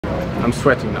I'm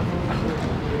sweating now.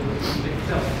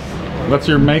 What's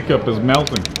your makeup is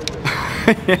melting.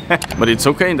 Yeah. But it's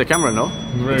okay in the camera, no?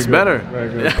 It's good. better. Very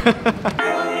good.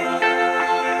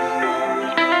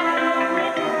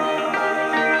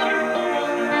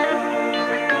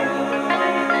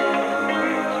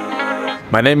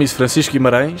 My name is Francisco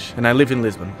Guimarães and I live in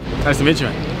Lisbon. Nice to meet you,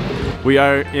 man. We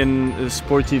are in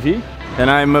Sport TV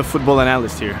and I'm a football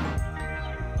analyst here.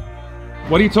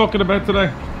 What are you talking about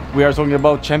today? We are talking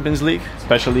about Champions League,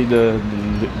 especially the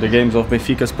games of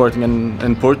Benfica, Sporting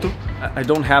and Porto. I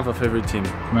don't have a favorite team.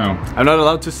 No. I'm not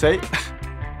allowed to say.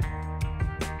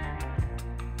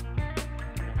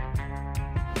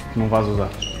 Não vais usar,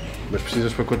 mas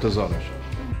precisas para quantas horas?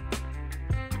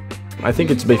 I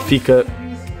think it's Benfica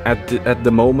at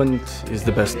the moment is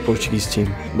the best Portuguese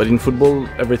team. But in football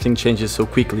everything changes so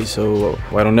quickly, so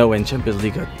I don't know, and Champions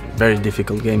League are very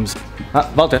difficult games.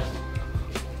 Walter.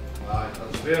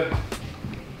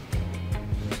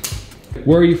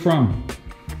 Where are you from?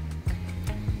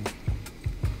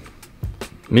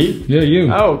 Me? Yeah,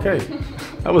 you. Oh, okay.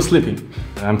 I was sleeping.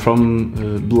 I'm from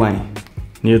Belém,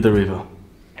 near the river.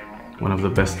 One of the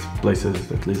best places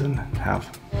that Lisbon have.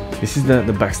 This is the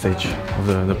backstage of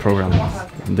the program.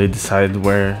 They decide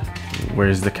where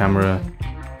is the camera.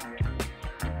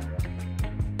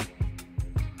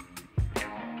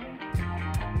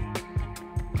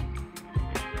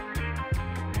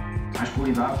 Mais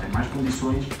qualidade, tem mais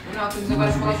condições. Não, temos agora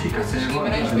a falar de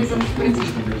Guimarães, depois vamos para ti.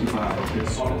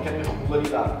 Só não querem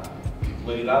regularidade.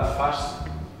 Regularidade faz-se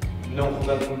não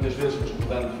rodando muitas vezes, mas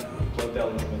rodando o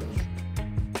plantel nos momentos.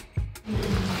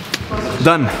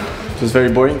 Done. It was very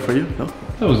boring for you, no?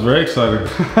 That was very exciting.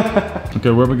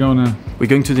 Okay, where are we going now? We're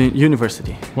going to the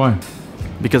university. Why?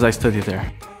 Because I study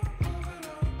there.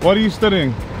 What are you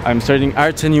studying? I'm studying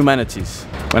arts and humanities.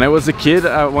 When I was a kid,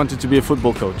 I wanted to be a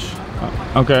football coach.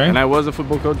 Okay. And I was a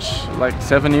football coach like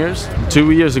 7 years.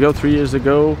 2 years ago, 3 years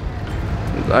ago,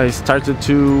 I started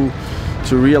to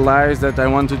realize that I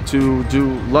wanted to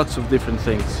do lots of different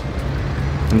things.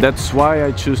 And that's why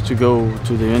I choose to go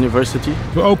to the university.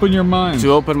 To open your mind.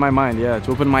 To open my mind, yeah,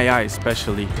 to open my eyes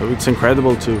especially. So it's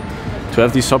incredible to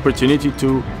have this opportunity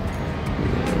to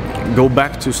go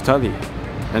back to study.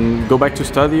 And go back to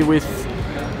study with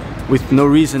no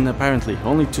reason apparently.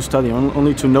 Only to study,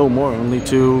 only to know more, only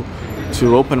to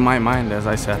open my mind, as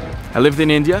I said. I lived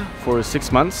in India for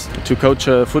 6 months to coach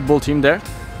a football team there,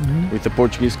 with a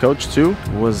Portuguese coach too.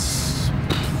 It was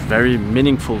very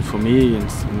meaningful for me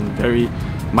and very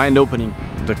mind-opening.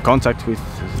 The contact with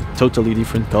totally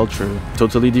different culture,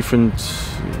 totally different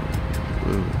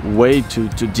way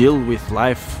to deal with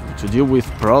life, to deal with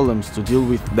problems, to deal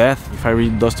with death. If I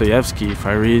read Dostoevsky, if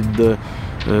I read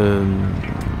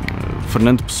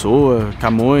Fernando Pessoa,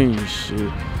 Camões,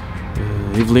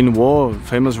 Evelyn Waugh,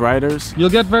 famous writers. You'll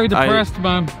get very depressed,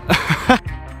 man.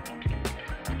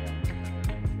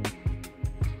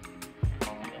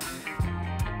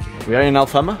 We are in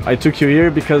Alfama. I took you here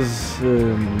because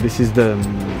this is the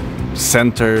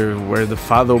center where the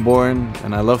fado born,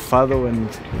 and I love fado and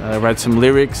I write some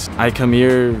lyrics. I come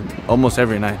here almost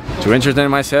every night to entertain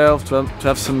myself, to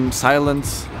have some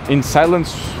silence. In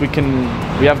silence we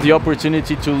have the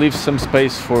opportunity to leave some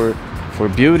space for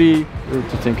beauty,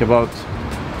 to think about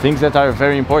things that are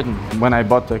very important. When I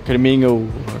bought the Carminho,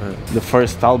 the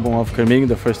first album of Carminho,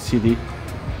 the first CD,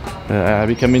 I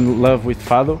became in love with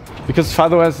fado, because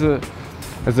fado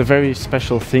has a very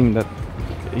special thing, that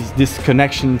is this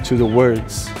connection to the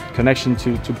words, connection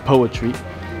to poetry,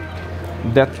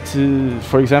 that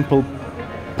for example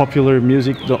popular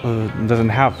music doesn't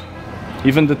have.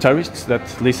 Even the tourists that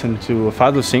listen to a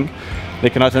fado sing, they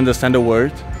cannot understand a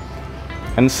word,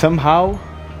 and somehow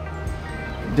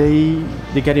they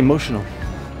get emotional.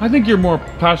 I think you're more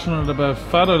passionate about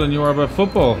fado than you are about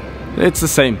football. It's the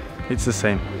same. It's the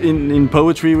same. In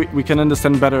poetry we can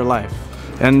understand better life,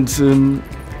 and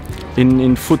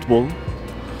in football,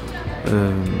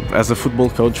 as a football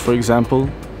coach, for example,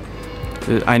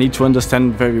 I need to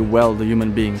understand very well the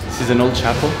human being. This is an old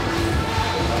chapel,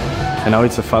 and now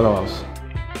it's a fado house.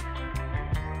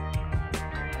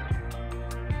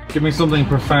 Give me something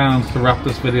profound to wrap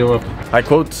this video up. I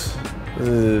quote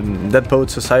Dead Poet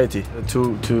Society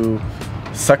to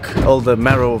suck all the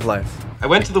marrow of life. I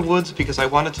went to the woods because I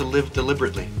wanted to live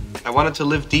deliberately. I wanted to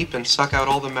live deep and suck out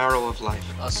all the marrow of life.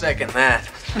 I'll second that.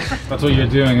 That's what you're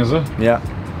doing, is it? Yeah,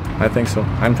 I think so.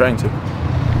 I'm trying to.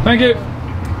 Thank you.